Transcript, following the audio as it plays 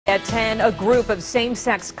At 10, a group of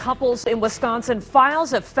same-sex couples in Wisconsin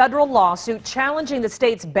files a federal lawsuit challenging the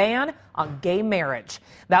state's ban on gay marriage.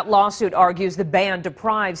 That lawsuit argues the ban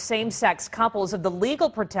deprives same-sex couples of the legal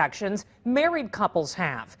protections married couples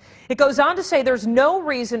have. It goes on to say there's no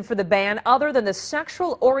reason for the ban other than the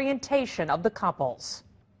sexual orientation of the couples.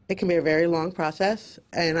 It can be a very long process,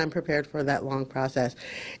 and I'm prepared for that long process.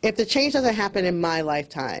 If the change doesn't happen in my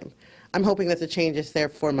lifetime, I'm hoping that the change is there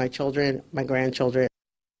for my children, my grandchildren.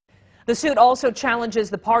 The suit also challenges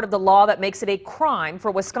the part of the law that makes it a crime for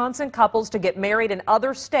Wisconsin couples to get married in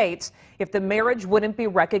other states if the marriage wouldn't be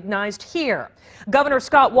recognized here. Governor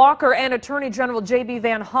Scott Walker and Attorney General J.B.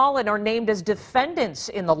 Van Hollen are named as defendants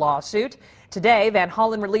in the lawsuit. Today, Van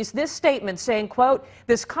Hollen released this statement saying, quote,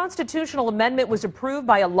 "This constitutional amendment was approved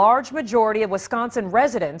by a large majority of Wisconsin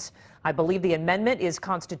residents. I believe the amendment is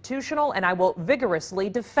constitutional and I will vigorously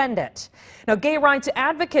defend it." Now, gay rights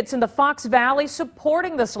advocates in the Fox Valley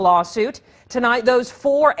supporting this lawsuit. Tonight, those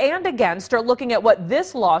for and against are looking at what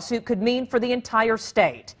this lawsuit could mean for the entire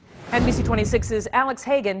state. NBC 26's Alex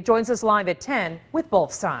Hagan joins us live at 10 with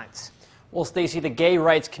both sides. Well, Stacey, the gay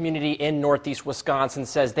rights community in Northeast Wisconsin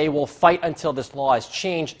says they will fight until this law is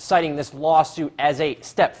changed, citing this lawsuit as a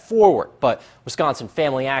step forward. But Wisconsin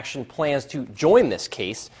Family Action plans to join this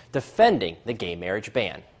case, defending the gay marriage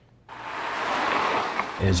ban.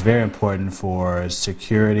 It is very important for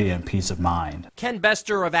security and peace of mind. Ken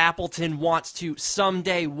Bester of Appleton wants to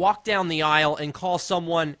someday walk down the aisle and call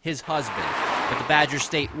someone his husband. But the Badger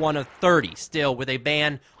State one of 30 still with a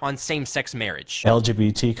ban on same-sex marriage.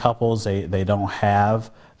 LGBT couples, they don't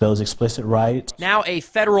have those explicit rights. Now a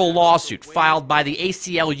federal lawsuit filed by the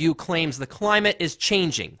ACLU claims the climate is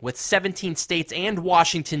changing, with 17 states and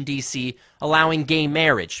Washington, D.C. allowing gay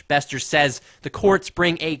marriage. Bester says the courts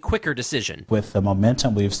bring a quicker decision. With the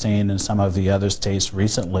momentum we've seen in some of the other states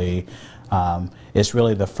recently, it's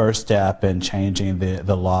really the first step in changing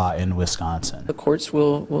the law in Wisconsin. The courts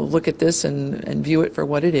will look at this and view it for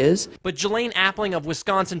what it is. But Jelaine Appling of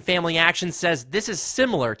Wisconsin Family Action says this is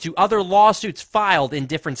similar to other lawsuits filed in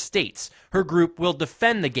different states. Her group will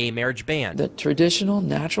defend the gay marriage ban. The traditional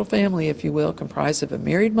natural family, if you will, comprised of a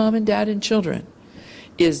married mom and dad and children,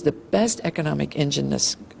 is the best economic engine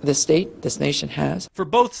this nation has. For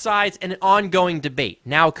both sides, an ongoing debate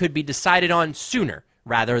now could be decided on sooner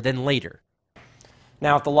rather than later.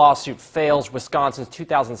 Now, if the lawsuit fails, Wisconsin's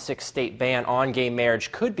 2006 state ban on gay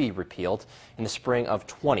marriage could be repealed in the spring of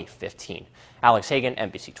 2015. Alex Hagan,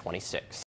 NBC 26.